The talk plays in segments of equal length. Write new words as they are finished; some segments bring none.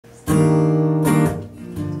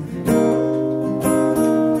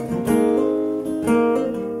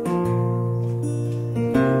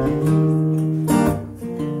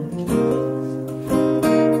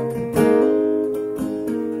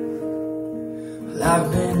Well,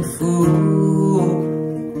 I've been a fool,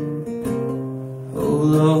 oh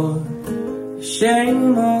Lord, a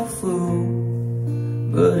shame of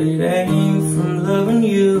fool. But it ain't from loving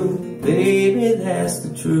you, baby, that's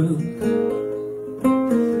the truth.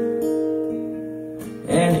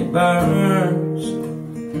 And it burns,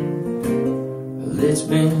 well, it's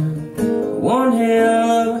been one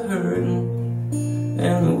hell of a hurting,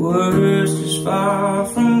 and the worst is far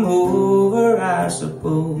from over, I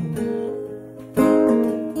suppose.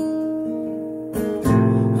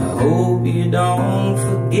 I hope you don't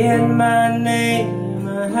forget my name,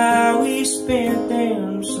 or how we spent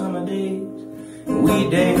them summer days. We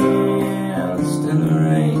danced in the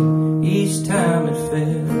rain each time it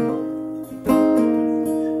fell.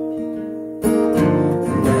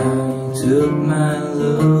 And now you took my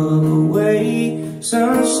love away.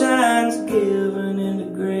 Sunshine's given into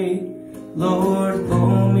gray. Lord,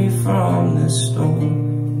 pull me from this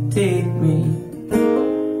storm. Take me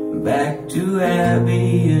back to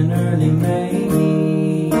Abbey in early May.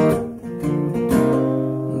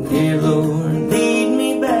 Dear Lord, lead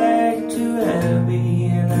me back to Abbey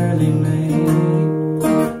in early May.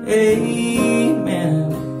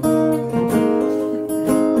 Amen.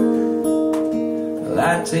 Well,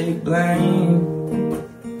 I take blame,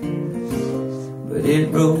 but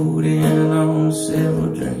it rode in on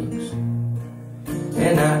several drinks,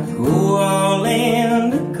 and I'd go all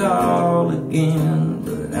in to call again,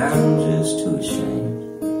 but I'm just too ashamed.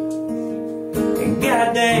 And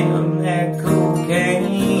goddamn that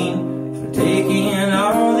cocaine for taking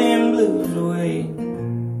all them blues away.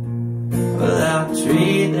 Well, I'll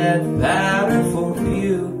trade that powder for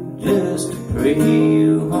you just to pray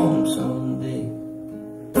you home someday.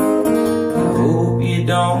 I hope you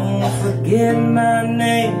don't forget my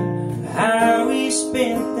name, how we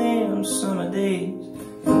spent them summer days.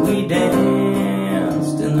 And we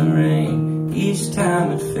danced in the rain each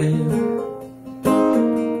time it fell.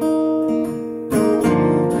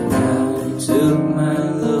 And now you took my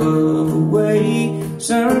love away.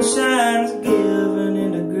 Sunshine's given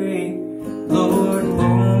into gray. Lord,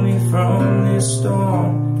 pull me from this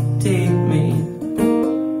storm. Take me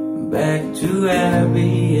back to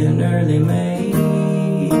Abbey in early May.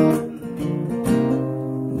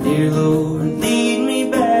 Dear Lord, lead me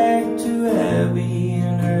back to Abbey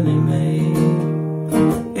in early May.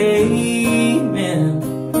 Amen.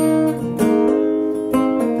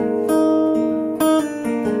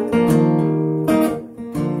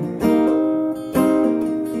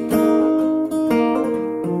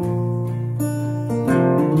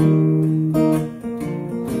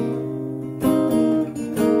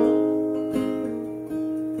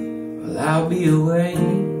 Well, I'll be away,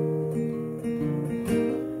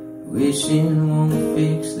 wishing won't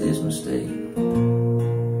fix this mistake.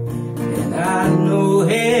 And I know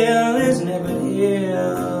hell is never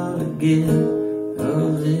hell to get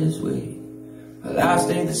of this way. Well, I'll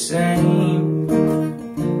stay the same,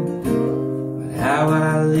 but how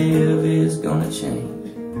I live is gonna change.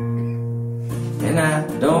 And I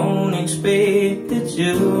don't expect that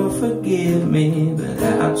you'll forgive me, but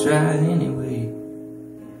I'll try anyway.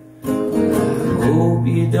 Well, I hope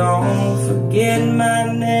you don't forget my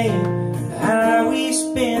name, how we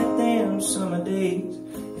spent them summer days.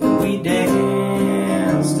 And we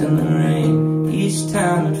danced in the rain each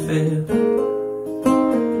time it fell.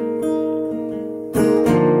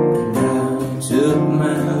 And now you took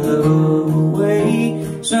my love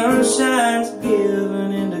away. Sunshine's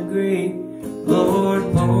given into gray. Lord,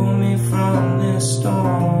 pull me from this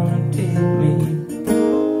storm and take me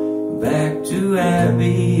back to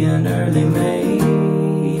Abbey in early May.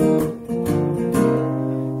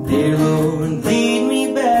 Dear Lord, lead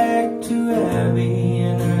me back to Abbey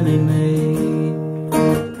in early May.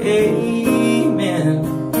 Amen.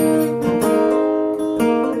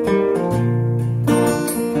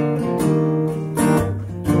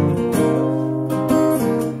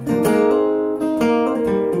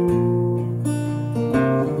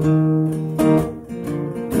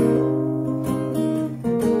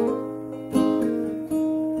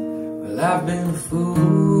 Well, I've been a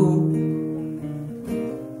fool,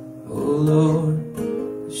 oh Lord,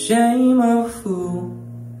 a shame